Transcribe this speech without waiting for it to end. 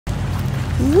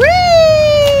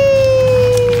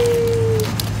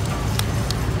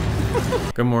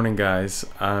Good morning, guys.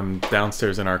 I'm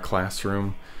downstairs in our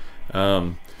classroom.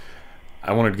 I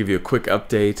wanted to give you a quick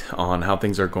update on how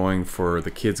things are going for the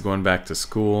kids going back to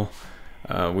school.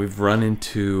 We've run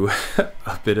into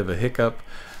a bit of a hiccup.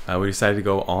 We decided to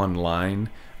go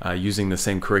online using the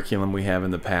same curriculum we have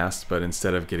in the past, but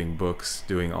instead of getting books,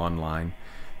 doing online.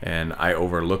 And I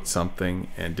overlooked something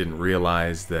and didn't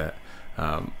realize that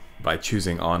by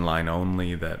choosing online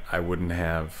only that I wouldn't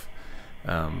have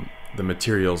the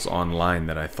materials online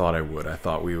that I thought I would. I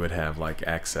thought we would have like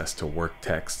access to work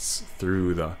texts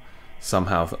through the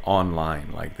somehow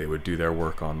online, like they would do their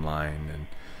work online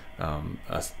and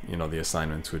you know, the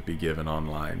assignments would be given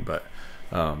online, but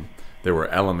there were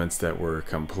elements that were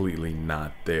completely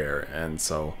not there, and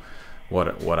so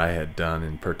what I had done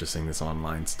in purchasing this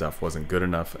online stuff wasn't good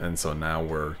enough, and so now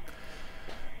we're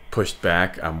pushed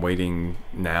back. I'm waiting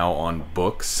now on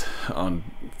books, on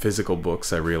physical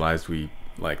books. I realized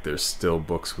there's still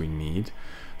books we need,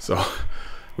 so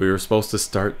we were supposed to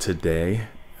start today,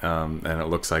 and it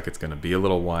looks like it's going to be a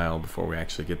little while before we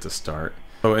actually get to start.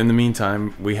 So in the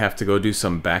meantime, we have to go do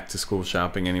some back to school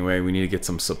shopping anyway. We need to get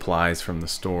some supplies from the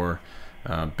store,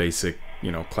 basic,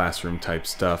 you know, classroom type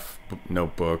stuff,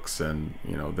 notebooks and,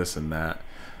 you know, this and that.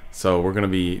 So we're going to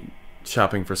be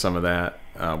shopping for some of that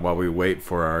while we wait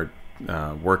for our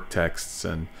work texts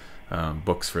and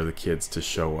books for the kids to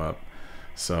show up.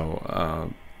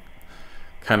 So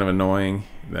kind of annoying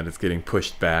that it's getting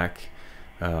pushed back.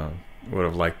 Would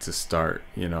have liked to start,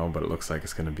 you know, but it looks like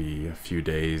it's going to be a few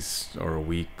days or a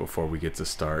week before we get to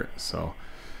start. So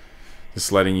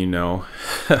just letting you know.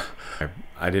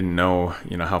 I didn't know,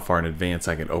 you know, how far in advance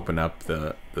I could open up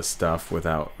the stuff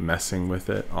without messing with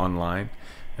it online.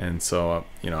 And so,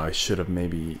 you know, I should have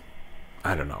maybe,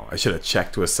 I don't know, I should have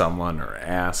checked with someone or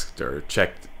asked or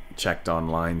checked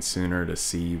online sooner to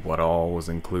see what all was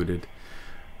included.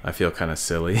 I feel kind of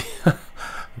silly,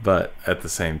 but at the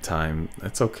same time,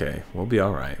 it's okay. We'll be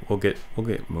all right. We'll get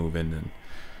moving, and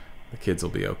the kids will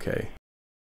be okay.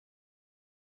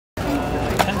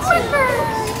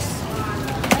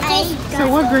 So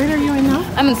what grade are you in now?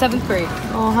 I'm in 7th grade.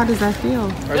 Oh, how does that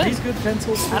feel? Are these good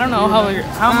pencils? I don't know how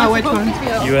which one?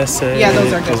 USA. Yeah,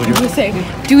 those are good. USA.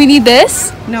 Do we need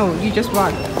this? No, you just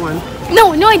bought one.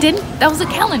 No, I didn't. That was a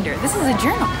calendar. This is a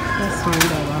journal. That's fine,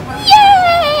 Bella. Yay!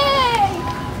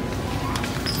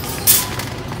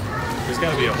 There's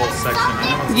got to be a whole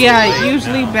section. Yeah,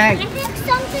 usually back.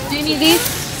 Do you need these?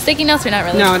 Sticky notes or not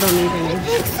really? No, I don't need any.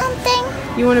 Pick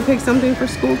something. You want to pick something for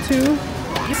school too?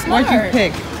 Smart. What'd you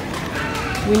pick?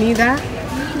 We need that?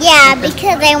 Yeah,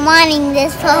 because I'm wanting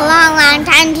this for a long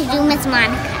time to do Miss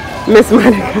Monica. Miss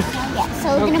Monica. Yeah,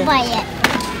 so we're gonna buy it.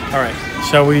 All right.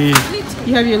 Shall we?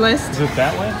 You have your list? Is it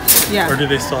that way? Yeah. Or do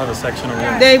they still have a section over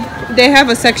there? They have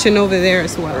a section over there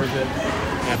as well. Or is it?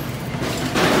 Yeah.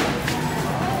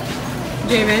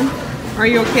 Javen, are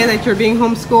you okay that you're being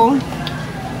homeschooled?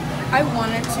 I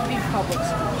want it to be public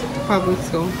school. Public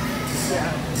school.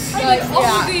 But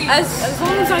yeah, as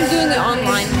long as I'm doing it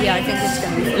online, yeah, I think it's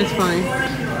gonna be It's fine.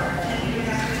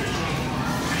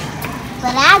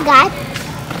 But I got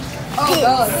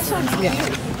this one's cute.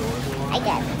 I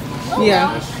got it.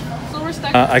 Yeah. So we're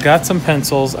stuck. I got some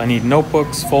pencils. I need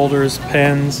notebooks, folders,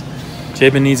 pens.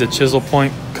 Jabin needs a chisel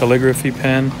point calligraphy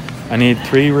pen. I need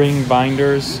 3-ring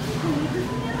binders.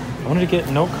 I wanted to get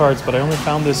note cards, but I only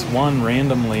found this one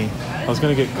randomly. I was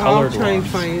gonna get colored I'll try and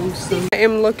ones. find some. I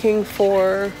am looking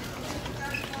for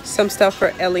some stuff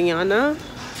for Elianah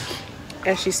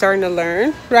as she's starting to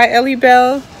learn. Right, Ellie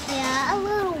Bell? Yeah, a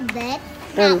little bit.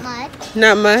 Not much.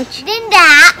 Not much? Then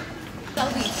that.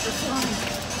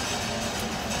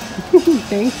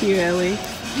 Thank you, Ellie.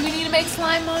 Do we need to make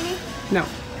slime, Mommy? No.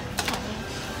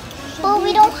 But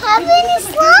we don't have any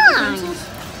slime.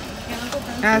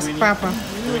 Ask Papa.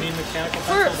 Do we need mechanical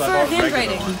For pencils? I bought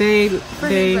handwriting. They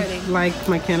handwriting. like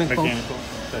mechanical. Mechanical.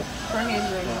 Okay. For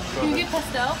handwriting. Can you get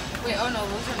pastel? Wait, oh no,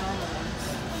 those are normal ones.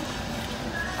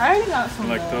 I already got some.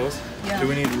 Like those? Yeah. Do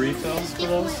we need refills for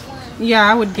those? Yeah,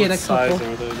 I would get What a couple. size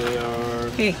are they? They are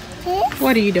Hey, This?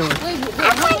 what are you doing? I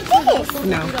like this.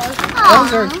 No. Aw.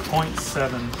 Those are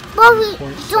 0.7. But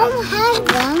we don't have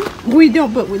them. we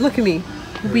don't. But look at me.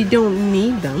 We don't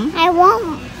need them. I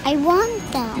want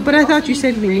them. But I thought you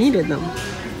said we needed them.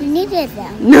 We needed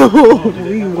them. No,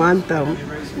 we want them.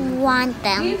 We want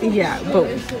them. Yeah, but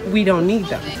we don't need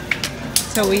them.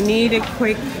 So we need a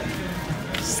quick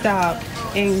stop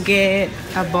and get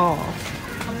a ball.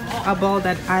 A ball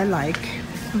that I like.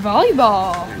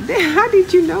 Volleyball. How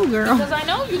did you know, girl? Because I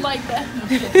know you like that.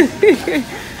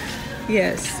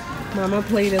 Yes, Mama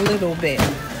played a little bit.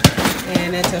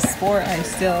 and it's a sport I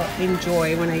still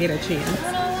enjoy when I get a chance.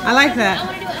 I like that.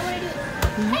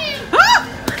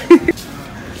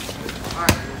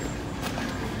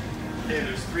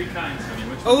 There's 3 kinds.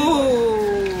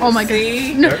 Oh my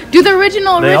see? god. No, do the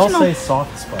original. They all say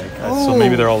soft spike, so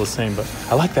maybe they're all the same. But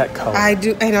I like that color. I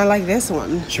do, and I like this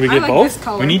one. Should we get like both? this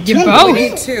color. We need Get 2. both. We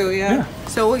need 2, yeah.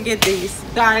 So we'll get these.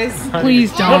 Guys, Please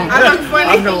don't. I look funny.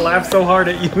 I'm gonna laugh so hard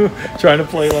at you trying to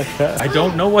play like that. I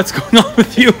don't know what's going on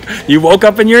with you. You woke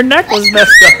up and your neck was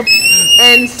messed up.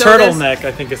 And so Turtleneck,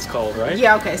 I think it's called, right?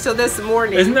 Yeah, okay. So this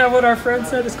morning. Isn't that what our friend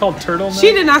said? It's called turtleneck.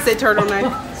 She did not say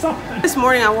turtleneck. This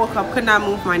morning I woke up, could not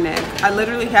move my neck. I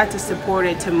literally had to support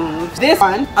it to move. This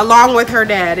one, along with her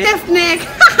dad. Left neck.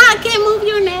 I can't move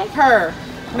your neck. Her.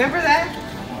 Remember that?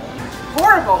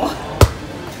 Horrible.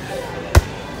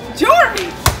 Jory.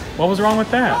 What was wrong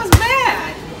with That that? was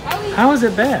bad. How is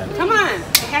it bad? Come on.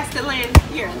 It has to land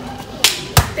here.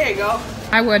 There you go.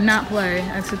 I would not play.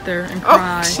 I'd sit there and Oh,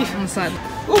 cry shit. on the side.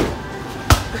 Ooh.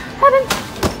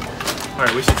 All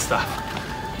right, we should stop.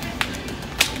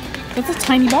 That's a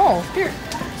tiny ball. Here.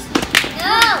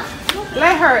 No.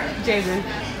 Let her, Jason.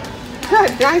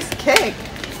 Good, nice kick.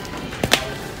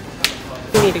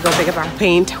 We need to go pick up our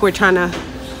paint. We're trying to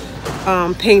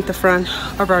paint the front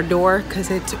of our door because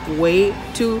it's way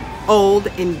too old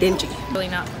and dingy. Really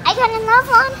not. I got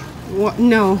another one. What?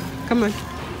 No, come on.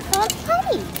 Oh, it's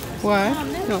pretty. What?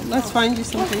 No, let's find you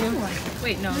something else.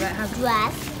 Wait, no, that has.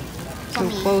 Dress. Some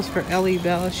clothes for Ellie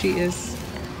Bell. She is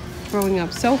growing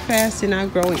up so fast and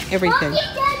outgrowing everything. Mom,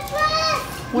 get that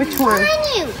dress. Which one? Behind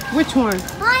you. Which one?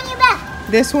 Behind your back.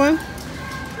 This one?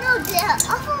 No, the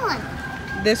other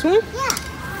one. This one?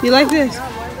 Yeah. You like this?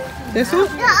 This one?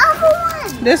 The other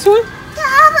one. This one? The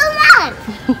other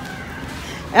one.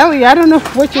 Ellie, I don't know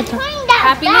what you're I'm talking. putting that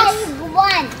Happiness? big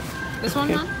one. This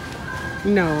one, Mom?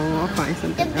 No, I'll find The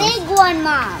something else. big one,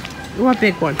 Mom. What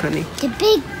big one, honey? The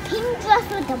big pink dress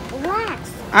with the blacks.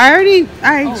 I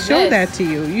showed this. that to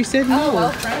you. You said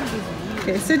no.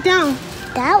 Okay, sit down.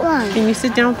 That one. Can you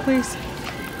sit down, please?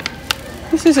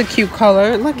 This is a cute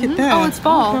color. Look at that. Oh, it's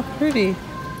fall. Look how pretty.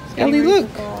 Ellie, look.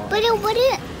 But it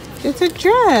wouldn't. It's a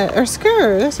dress or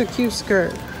skirt. That's a cute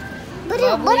skirt. But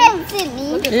it wouldn't fit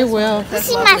me. It will. You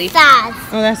see my size.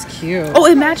 Oh, that's cute. Oh,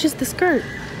 it matches the skirt.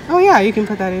 Oh, yeah, you can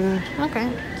put that in there. Okay.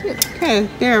 Cute. Okay,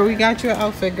 there, we got your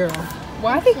outfit, girl.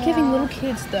 Why are they giving little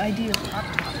kids the idea of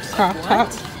crop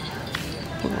tops?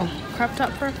 Crop top. Crop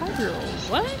top for a 5-year-old.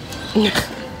 What?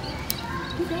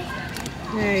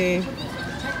 Hey,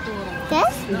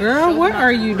 This? girl, what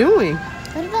are you doing?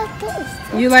 What about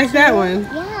this? You like that one?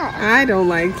 Yeah. I don't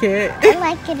like it. I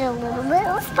like it a little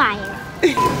bit with fire.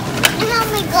 And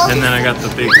I'll make all And then I got the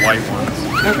big white ones.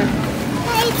 Okay.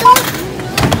 Hey, don't.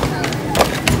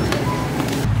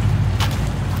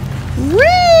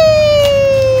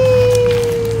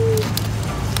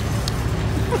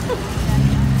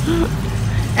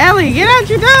 Ellie, get out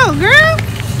your door, girl.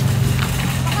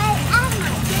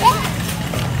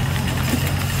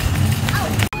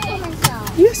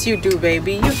 Yes, you do,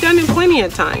 baby. You've done it plenty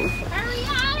of time.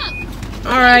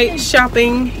 All right,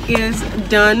 shopping is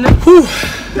done. Whew.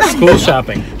 School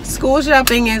shopping. School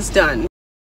shopping is done.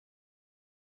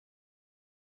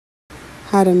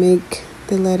 How to make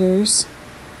the letters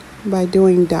by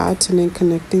doing dots and then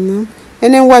connecting them.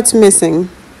 And then what's missing?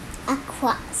 A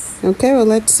cross. Okay, well,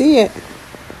 let's see it.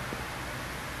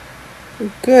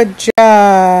 Good A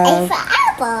job. for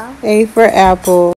apple. A for apple.